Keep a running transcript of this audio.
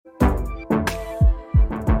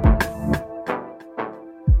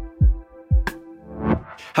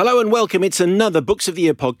Hello and welcome. It's another Books of the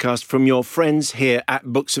Year podcast from your friends here at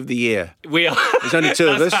Books of the Year. We are. There's only two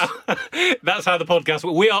of us. That's how the podcast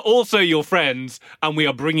works. We are also your friends and we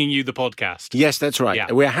are bringing you the podcast. Yes, that's right.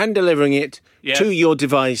 Yeah. We're hand-delivering it Yes. to your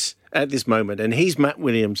device at this moment. And he's Matt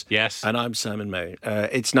Williams. Yes. And I'm Simon May.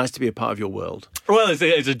 It's nice to be a part of your world. Well,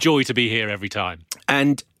 it's a joy to be here every time.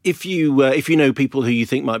 And if you know people who you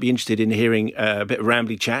think might be interested in hearing a bit of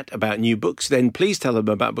rambly chat about new books, then please tell them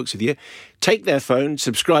about Books of the Year. Take their phone,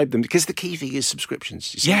 subscribe them, because the key thing is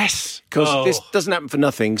subscriptions. Yes. Because this doesn't happen for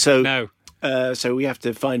nothing. So No. So we have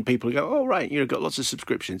to find people who go, oh, right, you've got lots of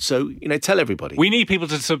subscriptions. So, tell everybody. We need people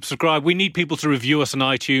to subscribe. We need people to review us on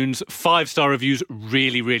iTunes. 5-star reviews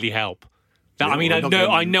really, really help.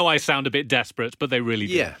 I know I sound a bit desperate, but they really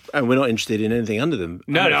do. Yeah, and we're not interested in anything under them.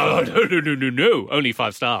 No. Only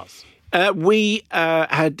 5 stars. We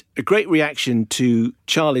had a great reaction to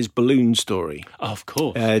Charlie's balloon story. Of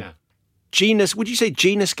course. Gina, would you say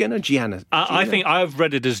Gina Skinner? Gianna? I think I've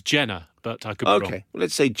read it as Jenna, but I could be wrong. Okay, well,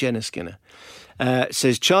 let's say Jenna Skinner.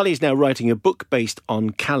 Says Charlie is now writing a book based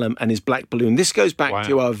on Callum and his black balloon. This goes back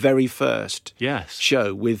to our very first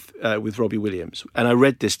show with Robbie Williams. And I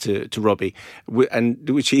read this to Robbie, and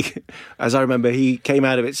which he, as I remember, he came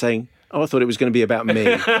out of it saying, oh, I thought it was going to be about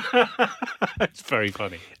me. It's very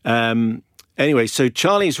funny. Anyway, so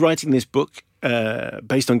Charlie is writing this book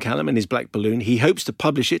based on Callum and his black balloon. He hopes to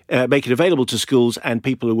publish it, make it available to schools and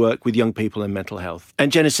people who work with young people and mental health.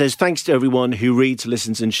 And Jenna says, thanks to everyone who reads,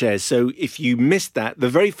 listens and shares. So if you missed that, the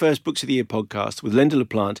very first Books of the Year podcast with Linda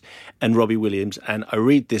LaPlante and Robbie Williams, and I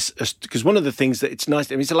read this because one of the things that it's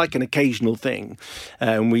nice, it's like an occasional thing,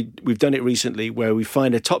 and we've done it recently where we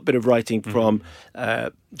find a top bit of writing from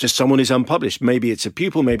just someone who's unpublished. Maybe it's a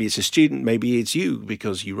pupil, maybe it's a student, maybe it's you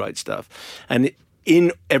because you write stuff. And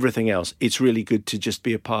in everything else, it's really good to just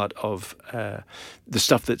be a part of the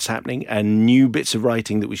stuff that's happening and new bits of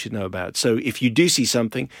writing that we should know about. So if you do see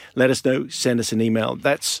something, let us know, send us an email.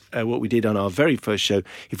 That's what we did on our very first show.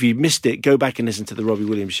 If you missed it, go back and listen to the Robbie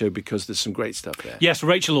Williams show because there's some great stuff there. Yes,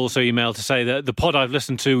 Rachel also emailed to say that the pod I've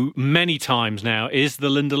listened to many times now is the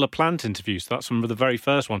Linda LaPlante interview. So that's from the very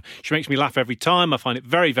first one. She makes me laugh every time. I find it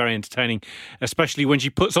very, very entertaining, especially when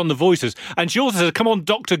she puts on the voices. And she also says, come on,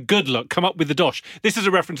 Dr. Goodluck, come up with the dosh. This is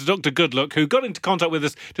a reference to Dr. Goodluck, who got into contact with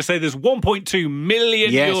us to say there's 1.2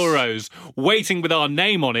 million euros waiting with our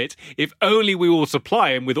name on it if only we will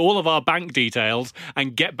supply him with all of our bank details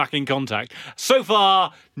and get back in contact. So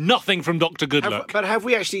far, nothing from Dr. Goodluck. But have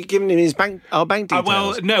we actually given him our bank details?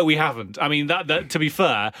 Well, no, we haven't. I mean, that to be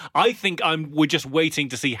fair, I think we're just waiting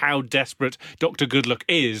to see how desperate Dr. Goodluck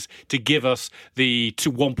is to give us the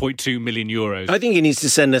 1.2 million euros. I think he needs to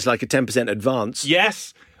send us like a 10% advance.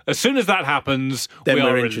 Yes. As soon as that happens, then we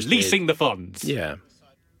are interested. releasing the funds. Yeah.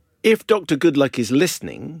 If Dr. Goodluck is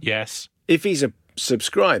listening, yes, if he's a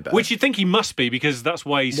subscriber, which you'd think he must be because that's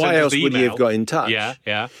why he sent why us else the would email. he have got in touch?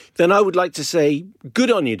 Yeah. Then I would like to say, good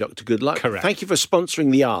on you, Dr. Goodluck. Correct. Thank you for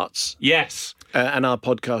sponsoring the arts. Yes. And our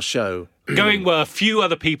podcast show. Going where few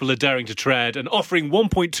other people are daring to tread and offering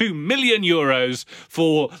 1.2 million euros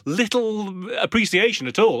for little appreciation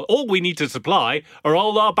at all. All we need to supply are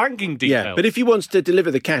all our banking details. Yeah, but if he wants to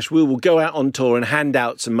deliver the cash, we will go out on tour and hand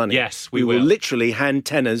out some money. Yes, we will literally hand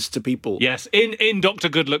tenors to people. Yes, in Dr.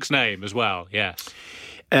 Goodluck's name as well, yes.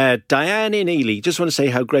 Diane in Ely, just want to say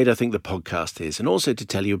how great I think the podcast is and also to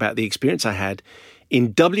tell you about the experience I had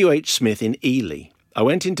in W.H. Smith in Ely. I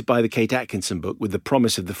went in to buy the Kate Atkinson book with the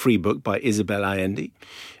promise of the free book by Isabel Allende,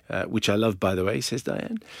 which I love, by the way, says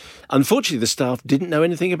Diane. Unfortunately, the staff didn't know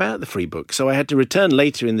anything about the free book, so I had to return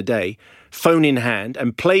later in the day, phone in hand,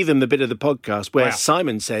 and play them the bit of the podcast where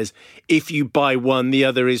Simon says, if you buy one, the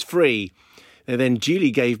other is free. They then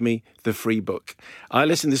duly gave me the free book. I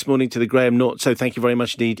listened this morning to the Graham Norton, so thank you very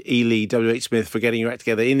much indeed, Ely, W.H. Smith, for getting your act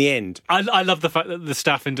together in the end. I love the fact that the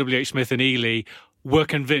staff in W.H. Smith and Ely were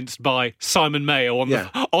convinced by Simon Mayo on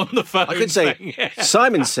the phone. I could say,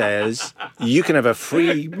 Simon says, you can have a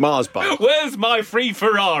free Mars bar. Where's my free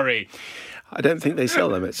Ferrari? I don't think they sell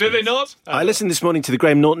them. Do they not? I listened this morning to the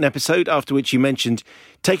Graham Norton episode, after which you mentioned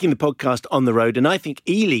taking the podcast on the road, and I think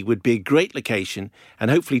Ely would be a great location,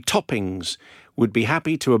 and hopefully Toppings would be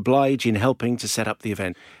happy to oblige in helping to set up the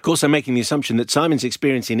event. Of course, I'm making the assumption that Simon's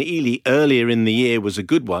experience in Ely earlier in the year was a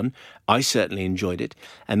good one. I certainly enjoyed it.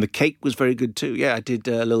 And the cake was very good too. Yeah, I did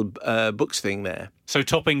a little books thing there. So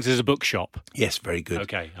Toppings is a bookshop? Yes, very good.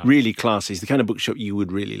 Okay. Really classy. It's the kind of bookshop you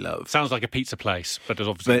would really love. Sounds like a pizza place, but it's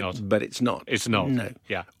obviously not. But it's not. It's not. No.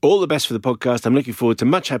 Yeah. All the best for the podcast. I'm looking forward to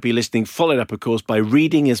much happy listening, followed up, of course, by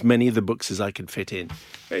reading as many of the books as I can fit in.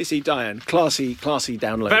 There you see Diane. Classy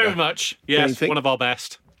downloader. Very much. Yes, one of our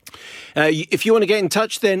best. If you want to get in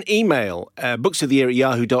touch, then email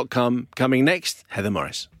booksoftheyear@yahoo.com. Coming next, Heather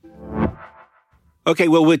Morris. Okay,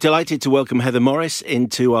 well, we're delighted to welcome Heather Morris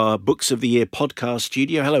into our Books of the Year podcast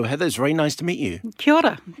studio. Hello, Heather. It's very nice to meet you. Kia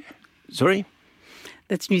ora. Sorry?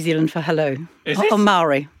 That's New Zealand for hello. Is it? Or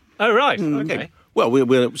Maori. Oh, right. Okay. Well,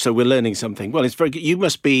 we're learning something. Well, it's very good. You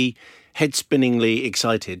must be head-spinningly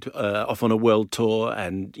excited, off on a world tour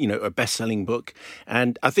and, a best-selling book.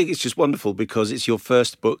 And I think it's just wonderful because it's your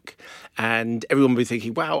first book and everyone will be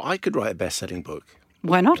thinking, wow, I could write a best-selling book.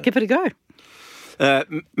 Why not? Give it a go.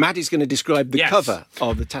 Matt is going to describe the cover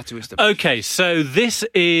of the Tattooist. Okay, so this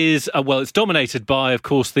is it's dominated by, of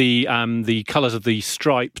course, the colours of the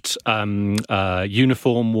striped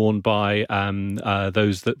uniform worn by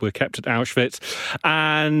those that were kept at Auschwitz,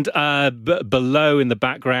 and below in the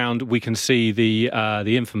background we can see the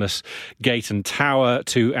infamous gate and tower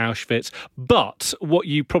to Auschwitz. But what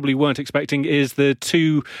you probably weren't expecting is the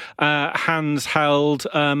two hands held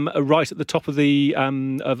right at the top of the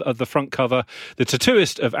front cover. The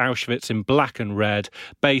Tattooist of Auschwitz in black and red,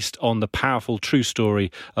 based on the powerful true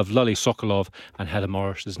story of Lully Sokolov, and Heather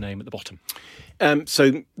Morris's name at the bottom.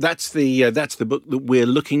 So that's the book that we're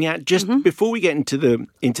looking at. Just before we get into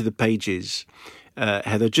the pages,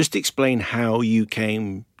 Heather, just explain how you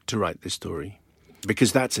came to write this story,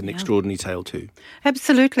 because that's an extraordinary tale too.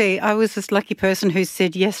 Absolutely. I was this lucky person who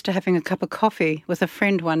said yes to having a cup of coffee with a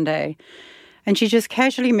friend one day. And she just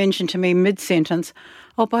casually mentioned to me mid-sentence,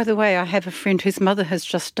 oh, by the way, I have a friend whose mother has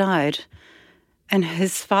just died, and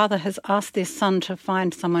his father has asked their son to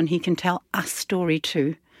find someone he can tell a story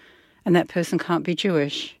to, and that person can't be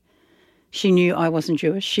Jewish. She knew I wasn't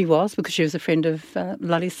Jewish. She was, because she was a friend of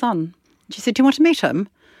Lully's son. She said, do you want to meet him?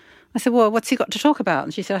 I said, well, what's he got to talk about?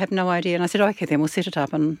 And she said, I have no idea. And I said, okay, then we'll set it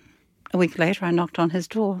up. And a week later, I knocked on his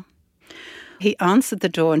door. He answered the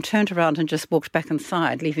door and turned around and just walked back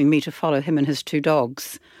inside, leaving me to follow him and his two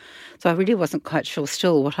dogs. So I really wasn't quite sure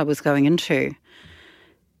still what I was going into.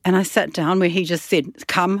 And I sat down where he just said,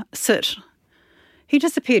 come, sit. He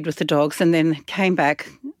disappeared with the dogs and then came back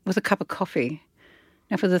with a cup of coffee.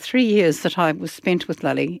 Now, for the 3 years that I was spent with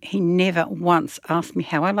Lully, he never once asked me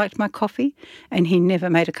how I liked my coffee, and he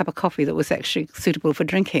never made a cup of coffee that was actually suitable for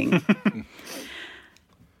drinking.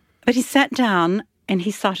 But he sat down and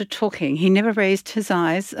he started talking. He never raised his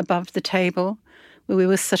eyes above the table where we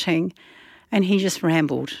were sitting, and he just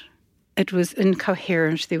rambled. It was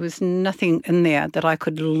incoherent. There was nothing in there that I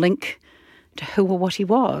could link to who or what he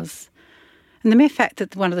was. And the mere fact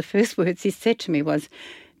that one of the first words he said to me was,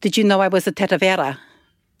 did you know I was a Tattavera?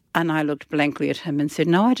 And I looked blankly at him and said,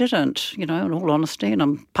 no, I didn't, in all honesty. And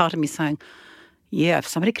I'm part of me saying, yeah, if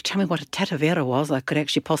somebody could tell me what a Tattavera was, I could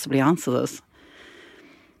actually possibly answer this.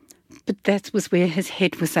 But that was where his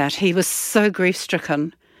head was at. He was so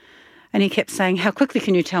grief-stricken. And he kept saying, how quickly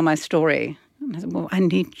can you tell my story? And I said, well, I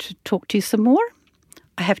need to talk to you some more.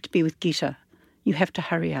 I have to be with Gita. You have to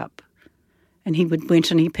hurry up. And he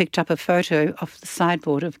went and he picked up a photo off the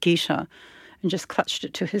sideboard of Gita and just clutched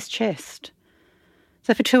it to his chest.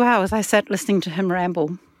 So for 2 hours I sat listening to him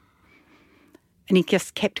ramble. And he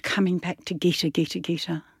just kept coming back to Gita, Gita,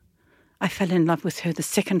 Gita. I fell in love with her the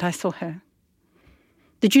second I saw her.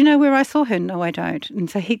 Did you know where I saw her? No, I don't. And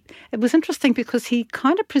so it was interesting because he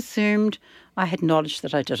kind of presumed I had knowledge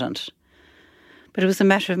that I didn't. But it was a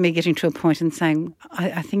matter of me getting to a point and saying,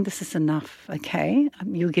 I think this is enough, okay?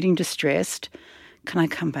 You're getting distressed. Can I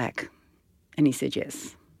come back? And he said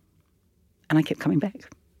yes. And I kept coming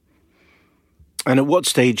back. And at what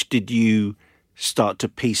stage did you start to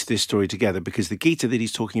piece this story together? Because the Gita that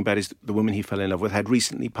he's talking about is the woman he fell in love with, had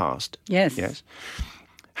recently passed. Yes. Yes.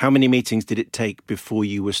 How many meetings did it take before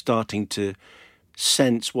you were starting to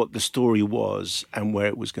sense what the story was and where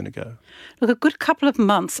it was going to go? Look, a good couple of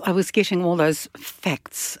months I was getting all those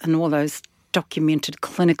facts and all those documented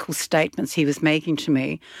clinical statements he was making to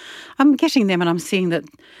me. I'm getting them and I'm seeing that,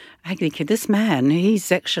 hey, this man,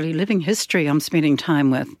 he's actually living history I'm spending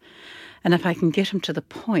time with. And if I can get him to the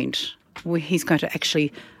point where he's going to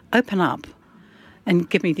actually open up and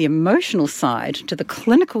give me the emotional side to the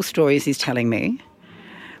clinical stories he's telling me,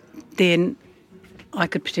 then I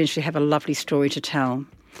could potentially have a lovely story to tell.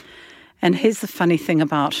 And here's the funny thing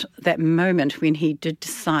about that moment when he did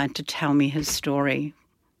decide to tell me his story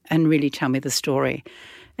and really tell me the story.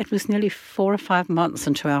 It was nearly 4 or 5 months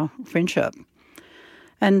into our friendship.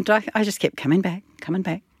 And I just kept coming back,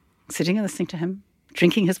 sitting and listening to him,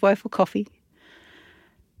 drinking his woeful coffee.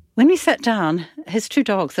 When we sat down, his two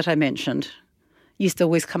dogs that I mentioned used to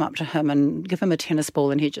always come up to him and give him a tennis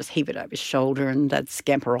ball and he'd just heave it over his shoulder and they'd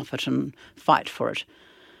scamper off it and fight for it.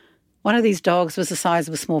 One of these dogs was the size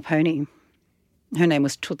of a small pony. Her name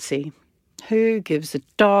was Tootsie. who gives a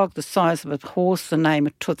dog the size of a horse the name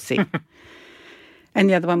of Tootsie? And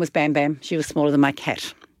the other one was Bam Bam. She was smaller than my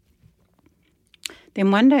cat.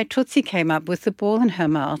 Then one day Tootsie came up with the ball in her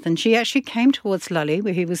mouth, and she actually came towards Lully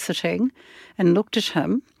where he was sitting and looked at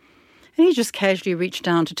him, and he just casually reached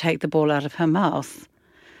down to take the ball out of her mouth,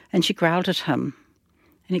 and she growled at him,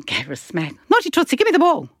 and he gave her a smack. "Naughty Tootsie, give me the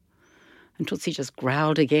ball!" And Tootsie just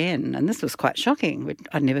growled again, and this was quite shocking.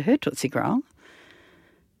 I'd never heard Tootsie growl.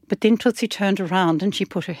 But then Tootsie turned around and she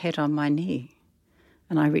put her head on my knee,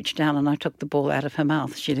 and I reached down and I took the ball out of her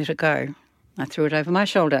mouth. She let it go. I threw it over my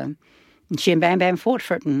shoulder. And she and Bam Bam fought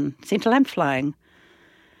for it and sent a lamp flying.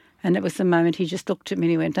 And it was the moment he just looked at me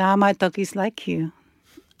and he went, my doggies like you.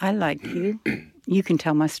 I like you. You can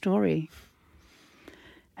tell my story.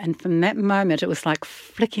 And from that moment, it was like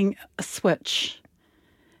flicking a switch.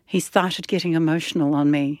 He started getting emotional on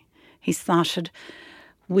me. He started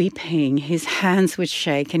weeping. His hands would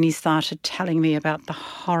shake, and he started telling me about the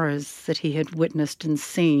horrors that he had witnessed and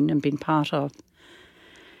seen and been part of.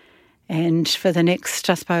 And for the next,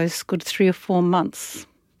 I suppose, good 3 or 4 months,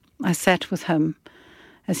 I sat with him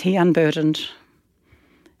as he unburdened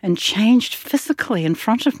and changed physically in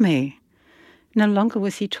front of me. No longer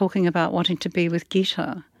was he talking about wanting to be with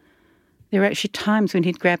Gita. There were actually times when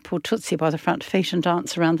he'd grab poor Tootsie by the front feet and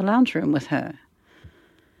dance around the lounge room with her.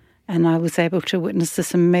 And I was able to witness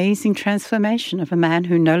this amazing transformation of a man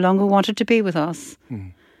who no longer wanted to be with us,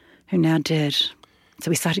 who now did. So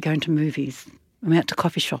we started going to movies. We went out to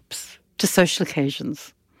coffee shops, to social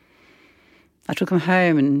occasions. I took him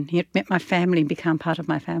home and he had met my family and become part of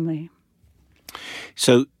my family.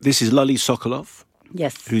 So this is Lully Sokolov?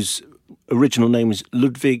 Yes. Whose original name was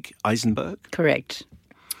Ludwig Eisenberg? Correct.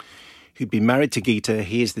 Who'd been married to Gita.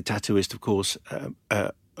 He is the tattooist, of course,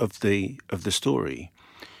 of the story.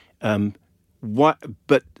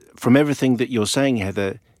 But from everything that you're saying,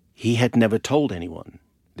 Heather, he had never told anyone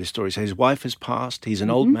this story. So his wife has passed. He's an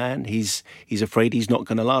old man. He's afraid he's not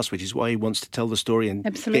going to last, which is why he wants to tell the story and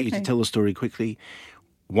get you to tell the story quickly.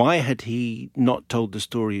 Why had he not told the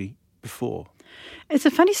story before? It's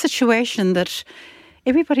a funny situation that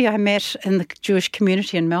everybody I met in the Jewish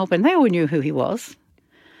community in Melbourne, they all knew who he was.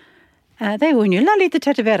 They all knew Lully the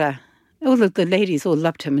Tattavera. All of the ladies all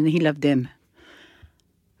loved him and he loved them.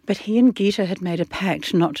 But he and Gita had made a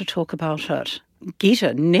pact not to talk about it.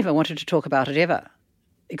 Gita never wanted to talk about it ever,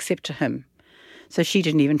 except to him. So she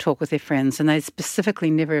didn't even talk with their friends, and they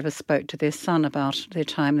specifically never ever spoke to their son about their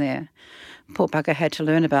time there. Poor bugger had to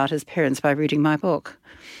learn about his parents by reading my book.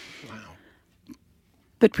 Wow.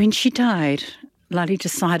 But when she died, Lully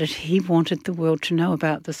decided he wanted the world to know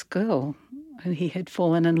about this girl who he had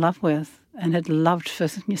fallen in love with and had loved for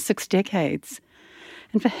 6 decades.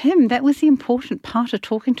 And for him, that was the important part of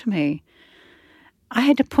talking to me. I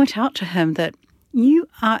had to point out to him that you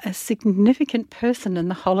are a significant person in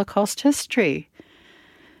the Holocaust history.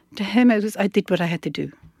 To him, it was, I did what I had to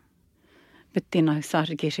do. But then I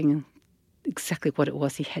started getting exactly what it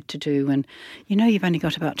was he had to do. And, you've only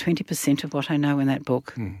got about 20% of what I know in that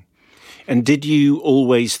book. And did you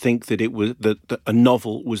always think that it was that a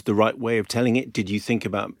novel was the right way of telling it? Did you think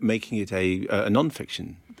about making it a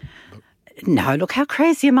non-fiction book? No, look, how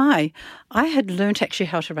crazy am I? I had learnt actually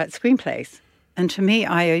how to write screenplays. And to me,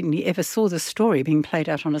 I only ever saw the story being played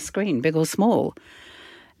out on a screen, big or small.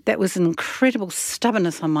 That was an incredible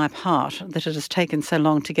stubbornness on my part that it has taken so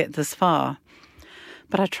long to get this far.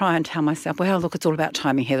 But I try and tell myself, well, look, it's all about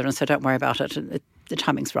timing, Heather, and so don't worry about it. The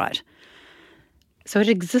timing's right. So it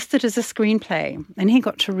existed as a screenplay, and he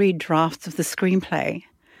got to read drafts of the screenplay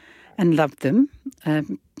and loved them. A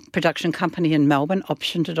production company in Melbourne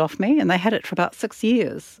optioned it off me, and they had it for about 6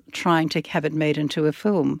 years, trying to have it made into a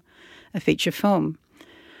film, a feature film.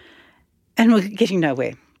 And we're getting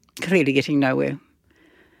nowhere, clearly getting nowhere.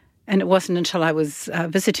 And it wasn't until I was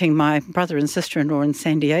visiting my brother and sister-in-law in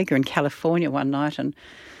San Diego in California one night, and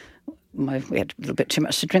we had a little bit too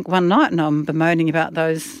much to drink one night, and I'm bemoaning about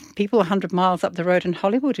those people 100 miles up the road in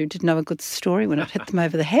Hollywood who didn't know a good story when it hit them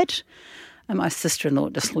over the head. And my sister-in-law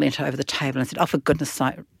just leant over the table and said, oh, for goodness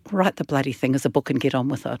sake, write the bloody thing as a book and get on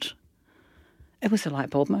with it. It was a light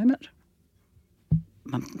bulb moment.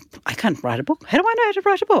 I can't write a book. How do I know how to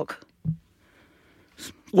write a book?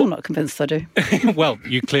 I'm not convinced I do. Well,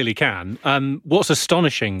 you clearly can. What's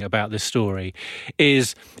astonishing about this story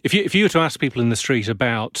is if you were to ask people in the street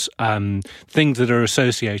about things that are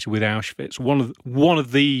associated with Auschwitz, one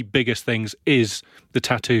of the biggest things is the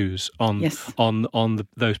tattoos on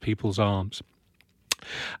those people's arms.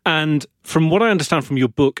 And from what I understand from your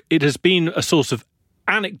book, it has been a source of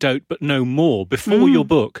anecdote, but no more, before your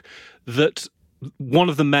book, that one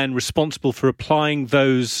of the men responsible for applying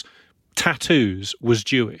those tattoos was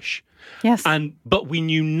Jewish. Yes. But we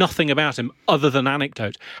knew nothing about him other than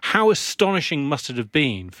anecdote. How astonishing must it have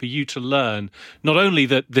been for you to learn not only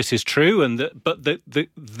that this is true, but that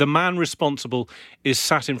the man responsible is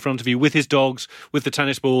sat in front of you with his dogs, with the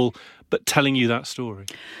tennis ball, but telling you that story?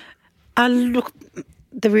 Look,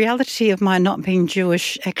 the reality of my not being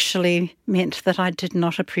Jewish actually meant that I did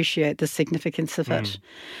not appreciate the significance of it.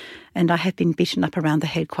 And I have been beaten up around the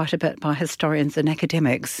head quite a bit by historians and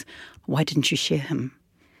academics. Why didn't you share him?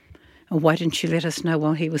 Or why didn't you let us know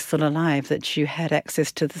while he was still alive that you had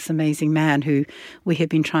access to this amazing man who we had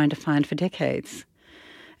been trying to find for decades,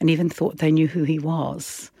 and even thought they knew who he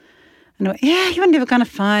was? And I went, yeah, you were never going to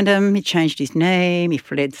find him. He changed his name. He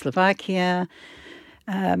fled Slovakia.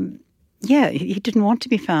 He didn't want to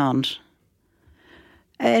be found.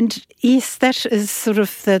 And yes, that is sort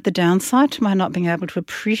of the downside to my not being able to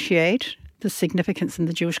appreciate the significance in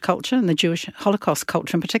the Jewish culture and the Jewish Holocaust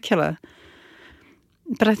culture in particular.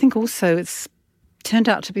 But I think also it's turned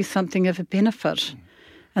out to be something of a benefit,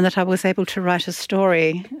 and that I was able to write a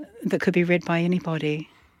story that could be read by anybody.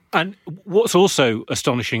 And what's also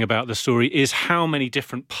astonishing about the story is how many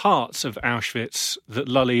different parts of Auschwitz that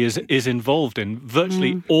Lully is involved in.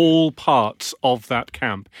 Virtually all parts of that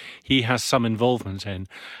camp he has some involvement in.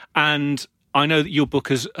 And I know that your book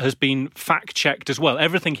has been fact-checked as well.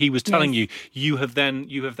 Everything he was telling you, you have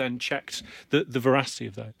then checked the veracity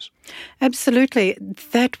of those. Absolutely.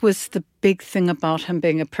 That was the big thing about him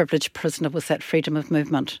being a privileged prisoner, was that freedom of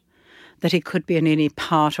movement, that he could be in any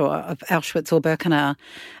part of Auschwitz or Birkenau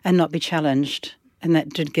and not be challenged. And that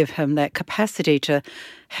did give him that capacity to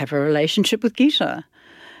have a relationship with Gita,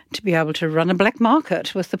 to be able to run a black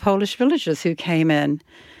market with the Polish villagers who came in.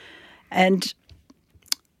 And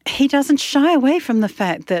he doesn't shy away from the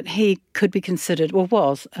fact that he could be considered, or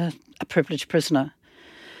was, a privileged prisoner.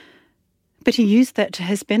 But he used that to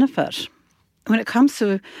his benefit. When it comes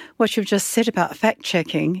to what you've just said about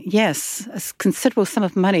fact-checking, yes, a considerable sum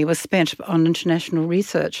of money was spent on international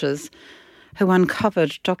researchers who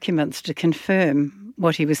uncovered documents to confirm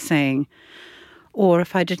what he was saying. Or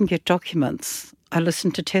if I didn't get documents, I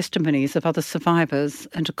listened to testimonies of other survivors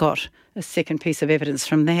and got a second piece of evidence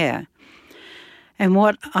from there. And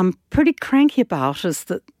what I'm pretty cranky about is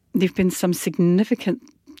that there have been some significant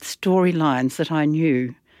storylines that I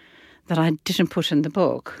knew that I didn't put in the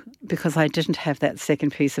book because I didn't have that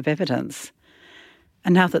second piece of evidence.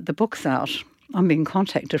 And now that the book's out, I'm being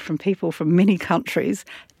contacted from people from many countries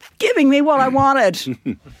giving me what I wanted.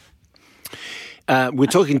 We're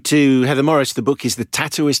talking to Heather Morris. The book is The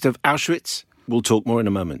Tattooist of Auschwitz. We'll talk more in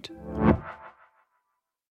a moment.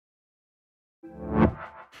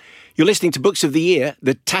 You're listening to Books of the Year.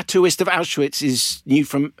 The Tattooist of Auschwitz is new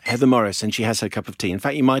from Heather Morris, and she has her cup of tea. In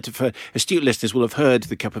fact, you might have heard, astute listeners will have heard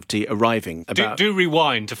the cup of tea arriving. Do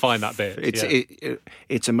rewind to find that bit.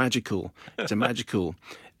 It's a magical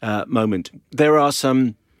moment. There are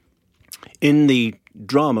some, in the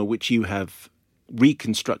drama which you have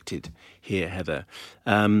reconstructed here, Heather,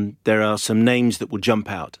 there are some names that will jump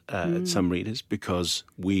out at some readers because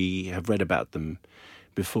we have read about them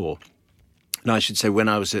before. And I should say, when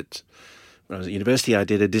I was at university, I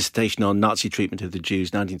did a dissertation on Nazi treatment of the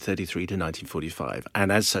Jews, 1933 to 1945.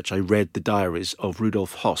 And as such, I read the diaries of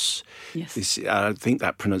Rudolf Hoss. Yes. I think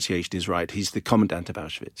that pronunciation is right. He's the commandant of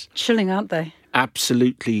Auschwitz. Chilling, aren't they?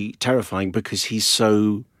 Absolutely terrifying because he's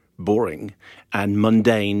so boring and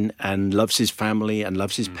mundane and loves his family and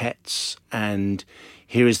loves his pets. And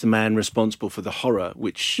here is the man responsible for the horror,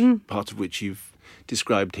 which part of which you've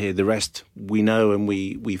described here. The rest we know and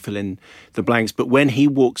we fill in the blanks. But when he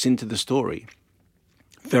walks into the story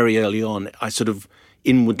very early on, I sort of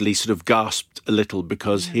inwardly sort of gasped a little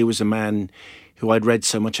because he was a man who I'd read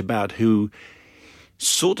so much about, who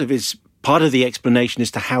sort of is part of the explanation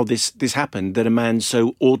as to how this happened, that a man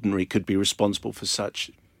so ordinary could be responsible for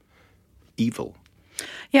such evil.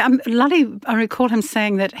 Yeah, Lully, I recall him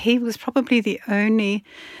saying that he was probably the only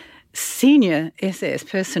senior SS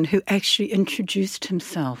person who actually introduced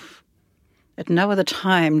himself. At no other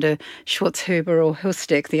time do Schwarzhuber or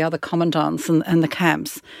Hilstek, the other commandants in the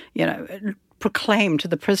camps, proclaim to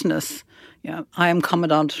the prisoners, I am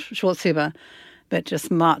Commandant Schwarzhuber, but just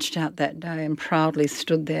marched out that day and proudly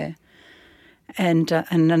stood there and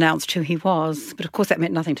announced who he was. But of course that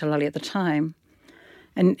meant nothing to Lully at the time.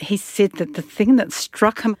 And he said that the thing that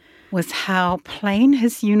struck him was how plain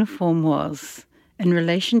his uniform was in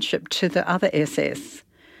relationship to the other SS,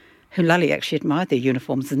 who Lully actually admired their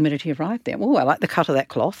uniforms the minute he arrived there. Oh, I like the cut of that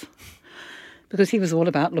cloth, because he was all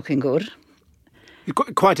about looking good.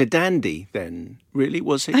 Quite a dandy then, really,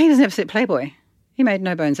 was he? He was an absolute playboy. He made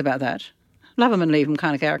no bones about that. Love him and leave him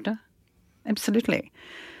kind of character. Absolutely.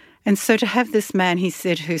 And so to have this man, he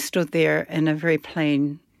said, who stood there in a very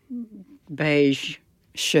plain beige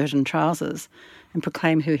shirt and trousers and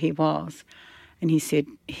proclaim who he was. And he said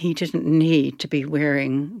he didn't need to be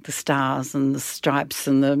wearing the stars and the stripes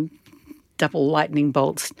and the double lightning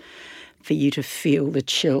bolts for you to feel the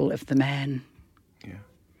chill of the man. Yeah.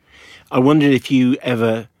 I wondered if you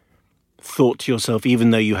ever thought to yourself,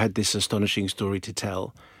 even though you had this astonishing story to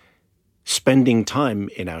tell, spending time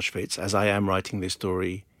in Auschwitz, as I am writing this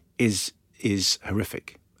story, is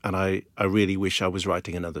horrific. And I really wish I was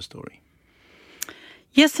writing another story.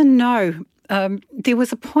 Yes and no. There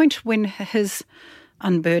was a point when his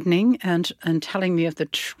unburdening and telling me of the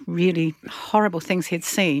really horrible things he'd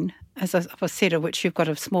seen, as I said, of which you've got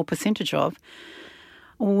a small percentage of,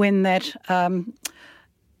 when that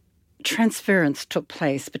transference took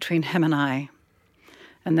place between him and I.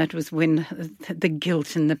 And that was when the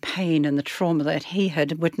guilt and the pain and the trauma that he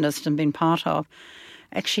had witnessed and been part of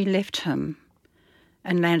actually left him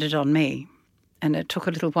and landed on me. And it took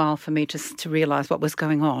a little while for me to realise what was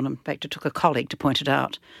going on. In fact, it took a colleague to point it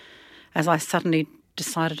out, as I suddenly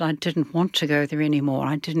decided I didn't want to go there anymore.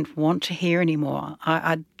 I didn't want to hear anymore.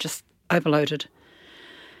 I just overloaded.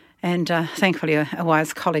 And thankfully, a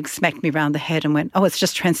wise colleague smacked me round the head and went, "Oh, it's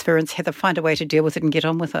just transference, Heather. Find a way to deal with it and get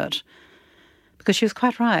on with it." Because she was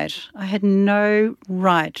quite right. I had no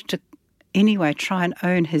right to anyway try and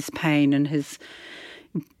own his pain and his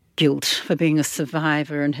guilt for being a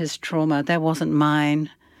survivor and his trauma. That wasn't mine.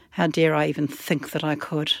 How dare I even think that I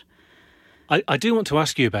could? I do want to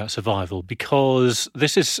ask you about survival, because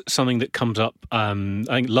this is something that comes up. I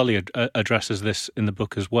think Lully addresses this in the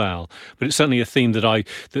book as well, but it's certainly a theme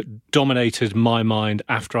that dominated my mind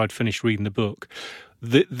after I'd finished reading the book.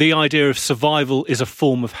 The idea of survival is a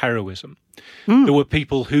form of heroism. There were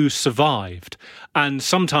people who survived and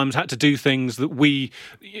sometimes had to do things that we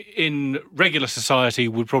in regular society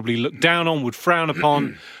would probably look down on, would frown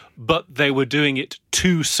upon, but they were doing it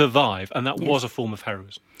to survive, and that was a form of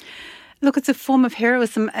heroism. Look, it's a form of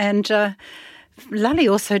heroism, and Lully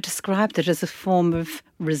also described it as a form of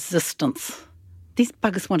resistance. These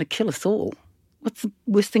buggers want to kill us all. What's the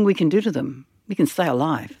worst thing we can do to them? We can stay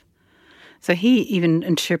alive. So he even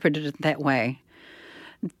interpreted it that way.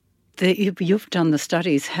 You've done the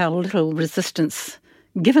studies, how little resistance,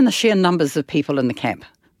 given the sheer numbers of people in the camp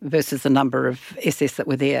versus the number of SS that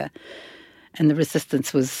were there, and the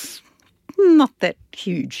resistance was not that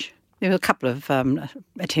huge. There were a couple of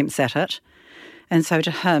attempts at it. And so to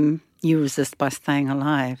him, you resist by staying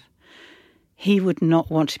alive. He would not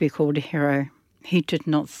want to be called a hero. He did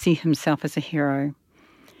not see himself as a hero.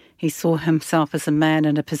 He saw himself as a man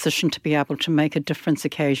in a position to be able to make a difference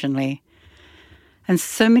occasionally. And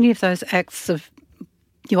so many of those acts of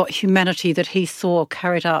humanity that he saw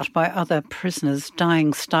carried out by other prisoners,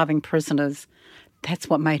 dying, starving prisoners, that's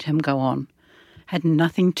what made him go on. Had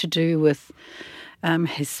nothing to do with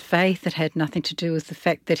his faith. It had nothing to do with the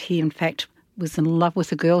fact that he, in fact, was in love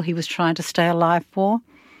with a girl he was trying to stay alive for.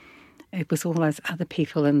 It was all those other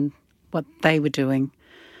people and what they were doing.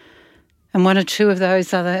 And one or two of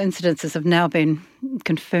those other incidences have now been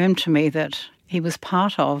confirmed to me that he was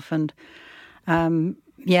part of. And, I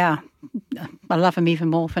love him even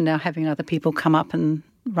more for now having other people come up and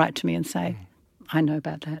write to me and say, I know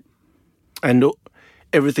about that. And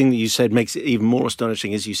everything that you said makes it even more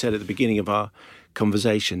astonishing, as you said at the beginning of our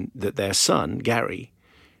conversation, that their son, Gary,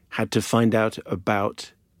 had to find out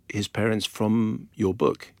about his parents from your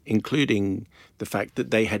book, including the fact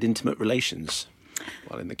that they had intimate relations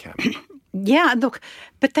while in the camp. Yeah, look,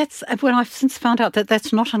 but that's when I've since found out that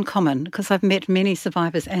that's not uncommon, because I've met many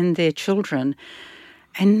survivors and their children,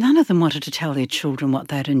 and none of them wanted to tell their children what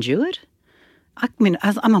they'd endured. I mean,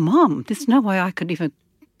 as I'm a mom, there's no way I could even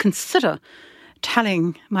consider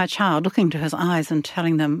telling my child, looking into his eyes and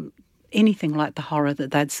telling them anything like the horror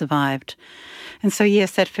that they'd survived. And so,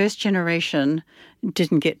 yes, that first generation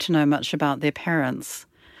didn't get to know much about their parents,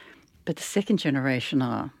 but the second generation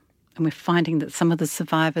are. And we're finding that some of the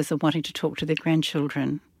survivors are wanting to talk to their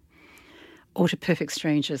grandchildren or to perfect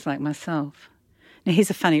strangers like myself. Now, here's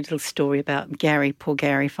a funny little story about Gary, poor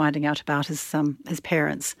Gary, finding out about his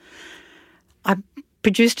parents. I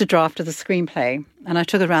produced a draft of the screenplay, and I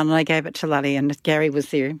took it around and I gave it to Lully, and Gary was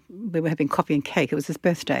there. We were having coffee and cake. It was his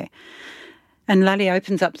birthday. And Lully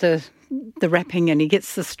opens up the wrapping, and he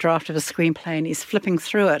gets this draft of a screenplay, and he's flipping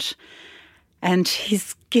through it. And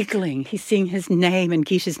he's giggling. He's seeing his name and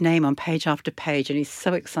Gita's name on page after page, and he's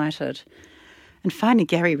so excited. And finally,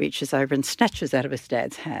 Gary reaches over and snatches out of his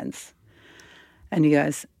dad's hands. And he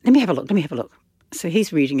goes, let me have a look. So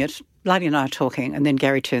he's reading it. Lully and I are talking, and then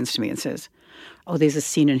Gary turns to me and says, oh, there's a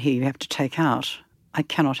scene in here you have to take out. I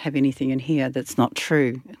cannot have anything in here that's not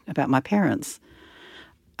true about my parents.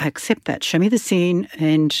 I accept that. Show me the scene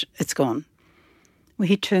and it's gone. Well,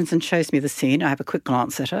 he turns and shows me the scene. I have a quick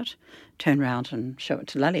glance at it, turn around and show it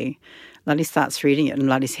to Lully. Lully starts reading it and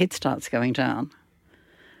Lully's head starts going down.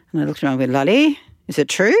 And I looked around and went, Lully, is it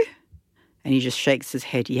true? And he just shakes his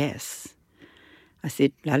head, yes. I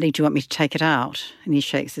said, Lully, do you want me to take it out? And he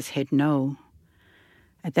shakes his head, no.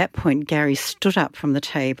 At that point, Gary stood up from the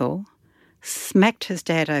table, smacked his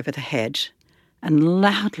dad over the head and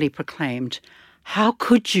loudly proclaimed, how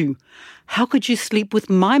could you? How could you sleep with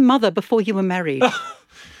my mother before you were married?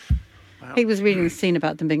 Wow. He was reading the scene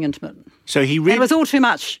about them being intimate. So he really... It was all too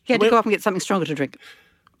much. He had to go off and get something stronger to drink.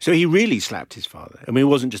 So he really slapped his father? I mean, it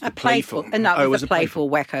wasn't just a playful... No, it was a playful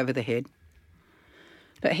whack over the head.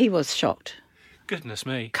 But he was shocked. Goodness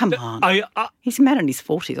me. Come on. He's a man in his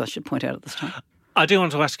 40s, I should point out at this time. I do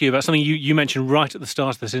want to ask you about something you mentioned right at the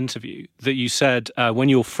start of this interview, that you said when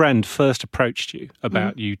your friend first approached you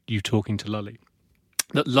about you talking to Lully,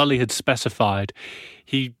 that Lully had specified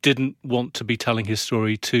he didn't want to be telling his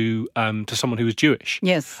story to someone who was Jewish.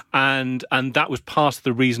 Yes. And that was part of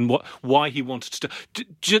the reason why he wanted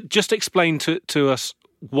to... Just explain to us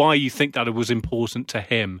why you think that it was important to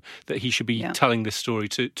him that he should be telling this story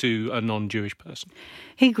to a non-Jewish person.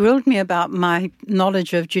 He grilled me about my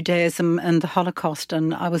knowledge of Judaism and the Holocaust,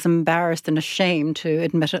 and I was embarrassed and ashamed to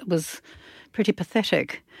admit it was pretty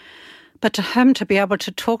pathetic. But to him, to be able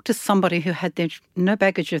to talk to somebody who had no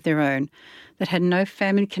baggage of their own, that had no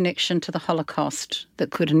family connection to the Holocaust,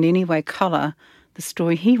 that could in any way colour the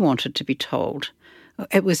story he wanted to be told,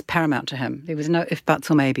 it was paramount to him. There was no if,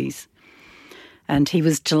 buts or maybes. And he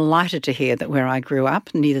was delighted to hear that where I grew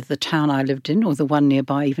up, neither the town I lived in or the one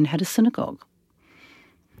nearby even had a synagogue.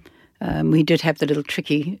 We did have the little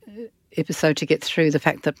tricky episode to get through, the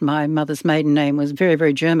fact that my mother's maiden name was very,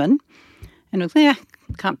 very German. And it was,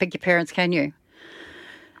 can't pick your parents, can you?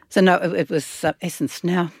 So no, it was essence.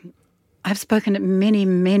 Now, I've spoken at many,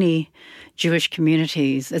 many Jewish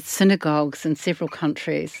communities, at synagogues in several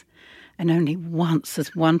countries, and only once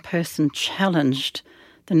has one person challenged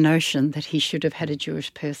the notion that he should have had a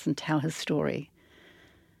Jewish person tell his story.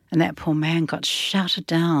 And that poor man got shouted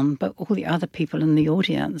down by all the other people in the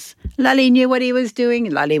audience. Lully knew what he was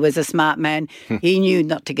doing. Lully was a smart man. He knew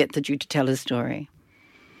not to get the Jew to tell his story.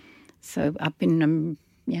 So I've been,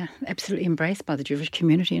 absolutely embraced by the Jewish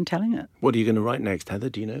community in telling it. What are you going to write next, Heather?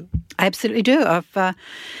 Do you know? I absolutely do. I've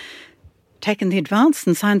taken the advance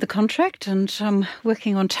and signed the contract, and I'm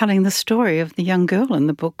working on telling the story of the young girl in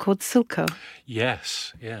the book called Silko.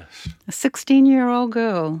 Yes. A 16-year-old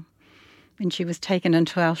girl. And she was taken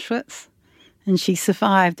into Auschwitz, and she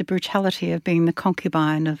survived the brutality of being the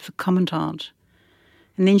concubine of the commandant.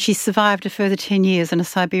 And then she survived a further 10 years in a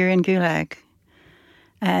Siberian gulag.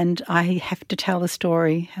 And I have to tell the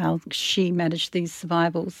story how she managed these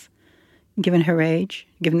survivals, given her age,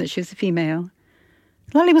 given that she was a female.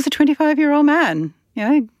 Lully was a 25-year-old man,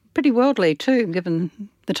 pretty worldly too, given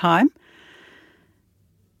the time.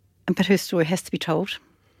 But her story has to be told.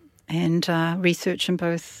 And research in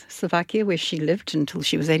both Slovakia, where she lived until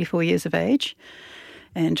she was 84 years of age,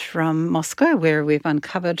 and from Moscow, where we've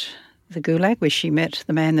uncovered the gulag, where she met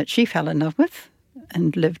the man that she fell in love with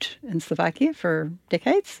and lived in Slovakia for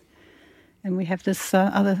decades. And we have this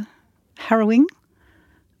other harrowing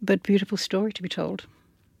but beautiful story to be told.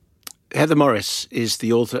 Heather Morris is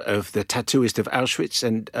the author of The Tattooist of Auschwitz.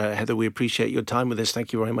 And Heather, we appreciate your time with us.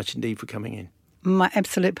 Thank you very much indeed for coming in. My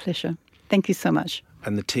absolute pleasure. Thank you so much.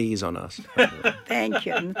 And the tea is on us. Thank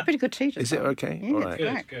you. It's pretty good tea. Is it okay? Yeah, all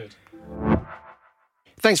right. Good.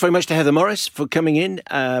 Thanks very much to Heather Morris for coming in.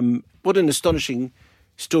 What an astonishing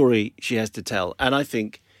story she has to tell. And I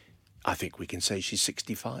think we can say she's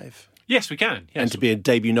 65. Yes, we can. Yes. And to be a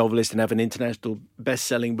debut novelist and have an international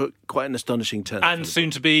best-selling book, quite an astonishing turn. And soon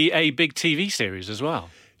to be a big TV series as well.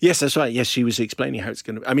 Yes, that's right. Yes, she was explaining how it's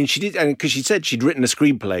going to... I mean, she did, because she said she'd written a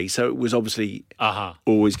screenplay, so it was obviously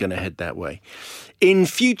always going to head that way. In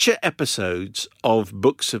future episodes of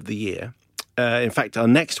Books of the Year, in fact, our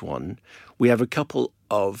next one, we have a couple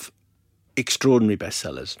of extraordinary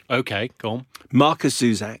bestsellers. Okay, go on. Marcus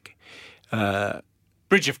Zusak.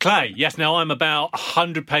 Bridge of Clay. Yes, now I'm about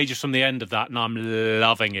 100 pages from the end of that, and I'm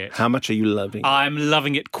loving it. How much are you loving it? I'm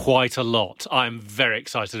loving it quite a lot. I'm very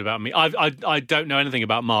excited about me. I don't know anything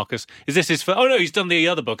about Marcus. Is this his first? Oh, no, he's done the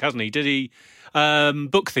other book, hasn't he? Did he?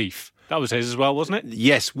 Book Thief. That was his as well, wasn't it?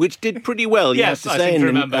 Yes, which did pretty well, you yes, have to say,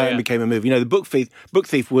 and became a movie. The Book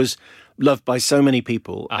Thief was loved by so many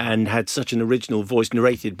people and had such an original voice,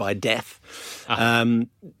 narrated by Death,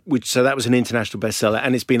 so that was an international bestseller.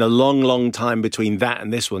 And it's been a long, long time between that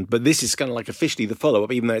and this one. But this is kind of like officially the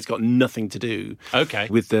follow-up, even though it's got nothing to do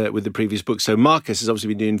with the previous book. So Marcus has obviously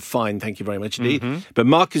been doing fine. Thank you very much indeed. But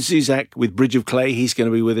Marcus Zuzak with Bridge of Clay, he's going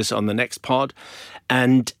to be with us on the next pod.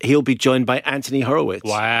 And he'll be joined by Anthony Horowitz.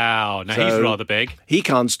 Wow. Now, he's rather big. He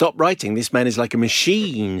can't stop writing. This man is like a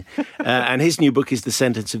machine. And his new book is The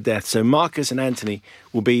Sentence of Death. So Marcus and Anthony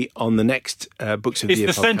will be on the next Books of the Year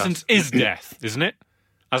podcast. The sentence is death, isn't it?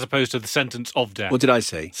 As opposed to the sentence of death. What did I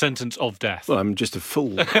say? Sentence of death. Well, I'm just a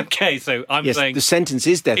fool. Okay, so I'm saying... the sentence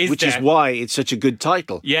is death, which is why it's such a good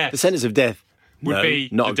title. Yes. The Sentence of Death. Would be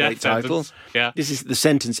not the a great death title. Sentence. Yeah. This is The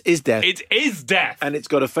Sentence is Death. It is death. And it's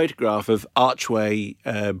got a photograph of Archway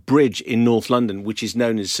Bridge in North London, which is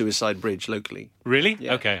known as Suicide Bridge locally. Really?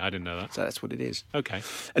 Yeah. Okay, I didn't know that. So that's what it is. Okay.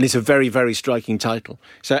 And it's a very, very striking title.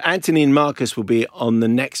 So Anthony and Marcus will be on the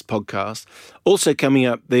next podcast. Also coming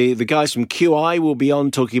up, the guys from QI will be on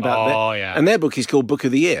talking about that. Yeah. And their book is called Book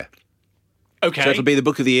of the Year. Okay. So it'll be the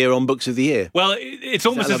Book of the Year on Books of the Year. Well, it's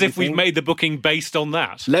almost as if we've made the booking based on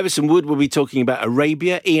that. Lewis and Wood will be talking about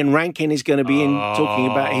Arabia. Ian Rankin is going to be talking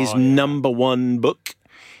about his number one book.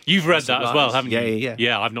 You've read that as well, haven't you? Yeah.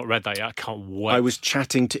 Yeah, I've not read that yet. I can't wait. I was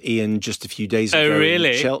chatting to Ian just a few days ago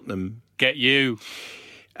in Cheltenham. Get you.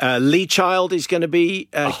 Lee Child is going to be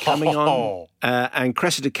coming on, and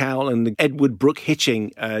Cressida Cowell and Edward Brooke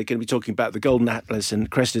Hitching are going to be talking about the Golden Atlas, and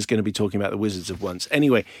Cressida's going to be talking about the Wizards of Once.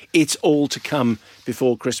 Anyway, it's all to come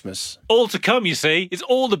before Christmas. All to come, you see. It's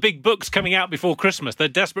all the big books coming out before Christmas. They're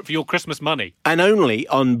desperate for your Christmas money. And only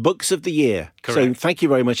on Books of the Year. Correct. So thank you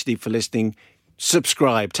very much, Steve, for listening.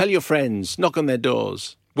 Subscribe. Tell your friends. Knock on their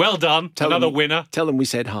doors. Well done. Another winner. Tell them we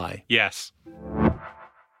said hi. Yes.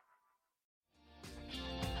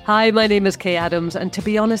 Hi, my name is Kay Adams, and to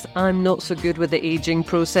be honest, I'm not so good with the ageing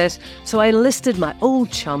process, so I enlisted my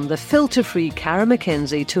old chum, the filter-free Cara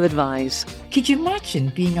McKenzie, to advise. Could you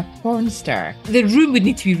imagine being a porn star? The room would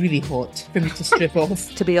need to be really hot for me to strip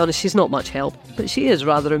off. To be honest, she's not much help, but she is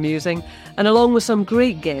rather amusing. And along with some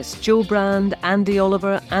great guests, Joe Brand, Andy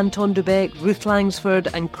Oliver, Anton Dubeck, Ruth Langsford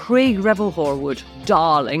and Craig Revel-Horwood,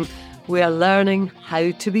 darling, we are learning how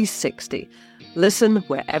to be 60. Listen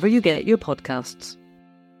wherever you get your podcasts.